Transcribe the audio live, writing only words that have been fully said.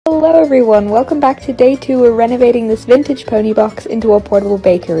Hello everyone, welcome back to day 2 of renovating this vintage pony box into a portable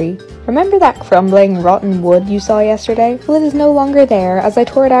bakery. Remember that crumbling, rotten wood you saw yesterday? Well, it is no longer there as I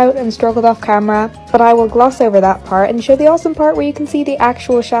tore it out and struggled off camera, but I will gloss over that part and show the awesome part where you can see the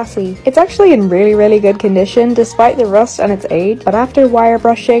actual chassis. It's actually in really good condition despite the rust and its age, but after wire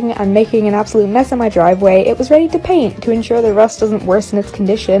brushing and making an absolute mess in my driveway, it was ready to paint to ensure the rust doesn't worsen its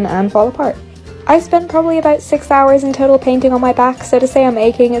condition and fall apart. I spent probably about 6 hours in total painting on my back, so to say I'm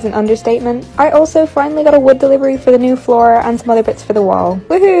aching is an understatement. I also finally got a wood delivery for the new floor and some other bits for the wall.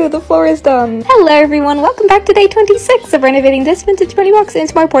 Woohoo, the floor is done! Hello everyone, welcome back to day 26 of renovating this vintage pony box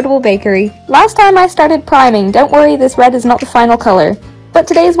into my portable bakery. Last time I started priming, don't worry, this red is not the final colour. But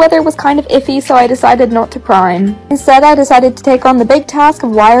today's weather was kind of iffy, so I decided not to prime. Instead, I decided to take on the big task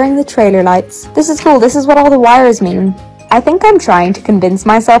of wiring the trailer lights. This is cool, this is what all the wires mean. I think I'm trying to convince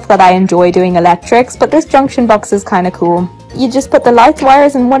myself that I enjoy doing electrics, but this junction box is kinda cool. You just put the lights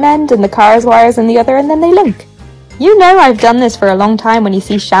wires in one end and the car's wires in the other, and then they link. You know I've done this for a long time when you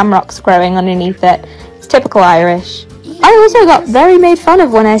see shamrocks growing underneath it. It's typical Irish. I also got very made fun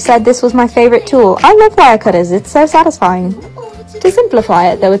of when I said this was my favourite tool. I love wire cutters, it's so satisfying. To simplify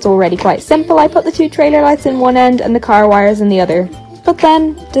it, though it's already quite simple, I put the two trailer lights in one end and the car wires in the other. But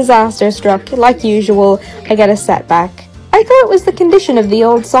then, disaster struck. Like usual, I get a setback. I thought it was the condition of the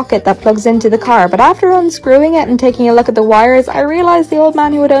old socket that plugs into the car, but after unscrewing it and taking a look at the wires, I realised the old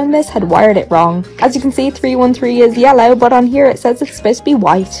man who had owned this had wired it wrong. As you can see, 313 is yellow, but on here it says it's supposed to be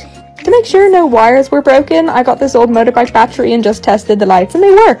white. To make sure no wires were broken, I got this old motorbike battery and just tested the lights, and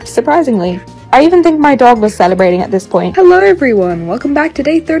they worked, surprisingly. I even think my dog was celebrating at this point. Hello everyone, welcome back to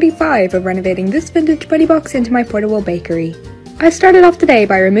day 35 of renovating this vintage pony box into my portable bakery. I started off today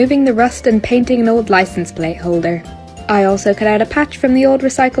by removing the rust and painting an old license plate holder. I also cut out a patch from the old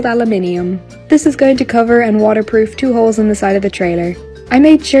recycled aluminium. This is going to cover and waterproof 2 holes in the side of the trailer. I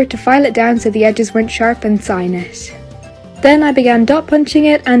made sure to file it down so the edges weren't sharp and sign it. Then I began dot punching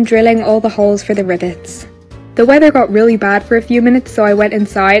it and drilling all the holes for the rivets. The weather got really bad for a few minutes, so I went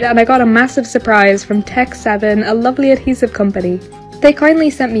inside and I got a massive surprise from Tech7, a lovely adhesive company. They kindly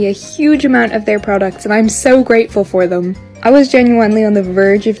sent me a huge amount of their products and I'm so grateful for them. I was genuinely on the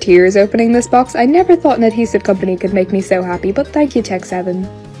verge of tears opening this box. I never thought an adhesive company could make me so happy, but thank you Tech7.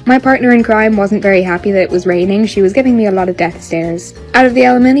 My partner in crime wasn't very happy that it was raining. She was giving me a lot of death stares. Out of the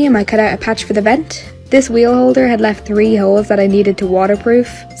aluminium, I cut out a patch for the vent. This wheel holder had left 3 holes that I needed to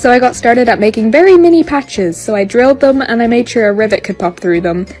waterproof, so I got started at making very mini patches. So I drilled them and I made sure a rivet could pop through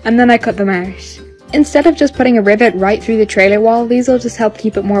them, and then I cut them out. Instead of just putting a rivet right through the trailer wall, these will just help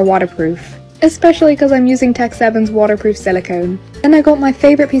keep it more waterproof. Especially because I'm using Tech7's waterproof silicone. Then I got my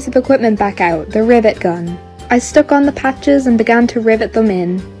favourite piece of equipment back out, the rivet gun. I stuck on the patches and began to rivet them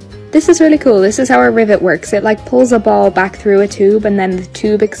in. This is really cool, this is how a rivet works. It like pulls a ball back through a tube and then the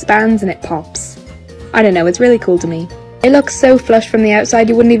tube expands and it pops. I don't know, it's really cool to me. It looks so flush from the outside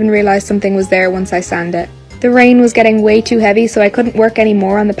you wouldn't even realise something was there once I sand it. The rain was getting way too heavy, so I couldn't work any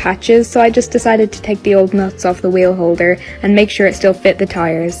more on the patches, so I just decided to take the old nuts off the wheel holder and make sure it still fit the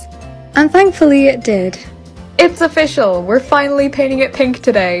tyres. And thankfully it did. It's official! We're finally painting it pink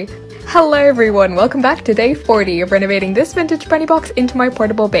today! Hello everyone, welcome back to day 40 of renovating this vintage pony box into my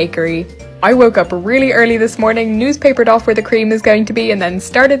portable bakery. I woke up really early this morning, newspapered off where the cream is going to be, and then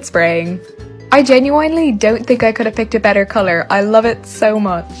started spraying. I genuinely don't think I could have picked a better colour. I love it so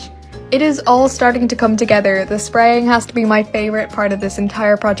much. It is all starting to come together. The spraying has to be my favourite part of this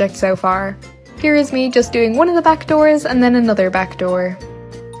entire project so far. Here is me just doing one of the back doors and then another back door.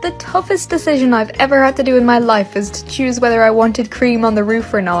 The toughest decision I've ever had to do in my life is to choose whether I wanted cream on the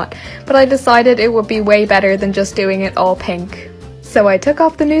roof or not, but I decided it would be way better than just doing it all pink. So I took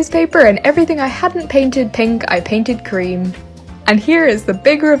off the newspaper and everything I hadn't painted pink, I painted cream. And here is the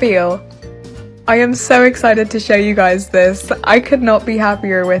big reveal. I am so excited to show you guys this. I could not be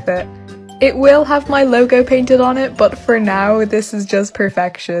happier with it. It will have my logo painted on it, but for now, this is just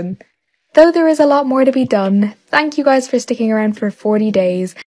perfection. Though there is a lot more to be done, thank you guys for sticking around for 40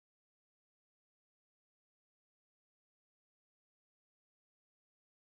 days.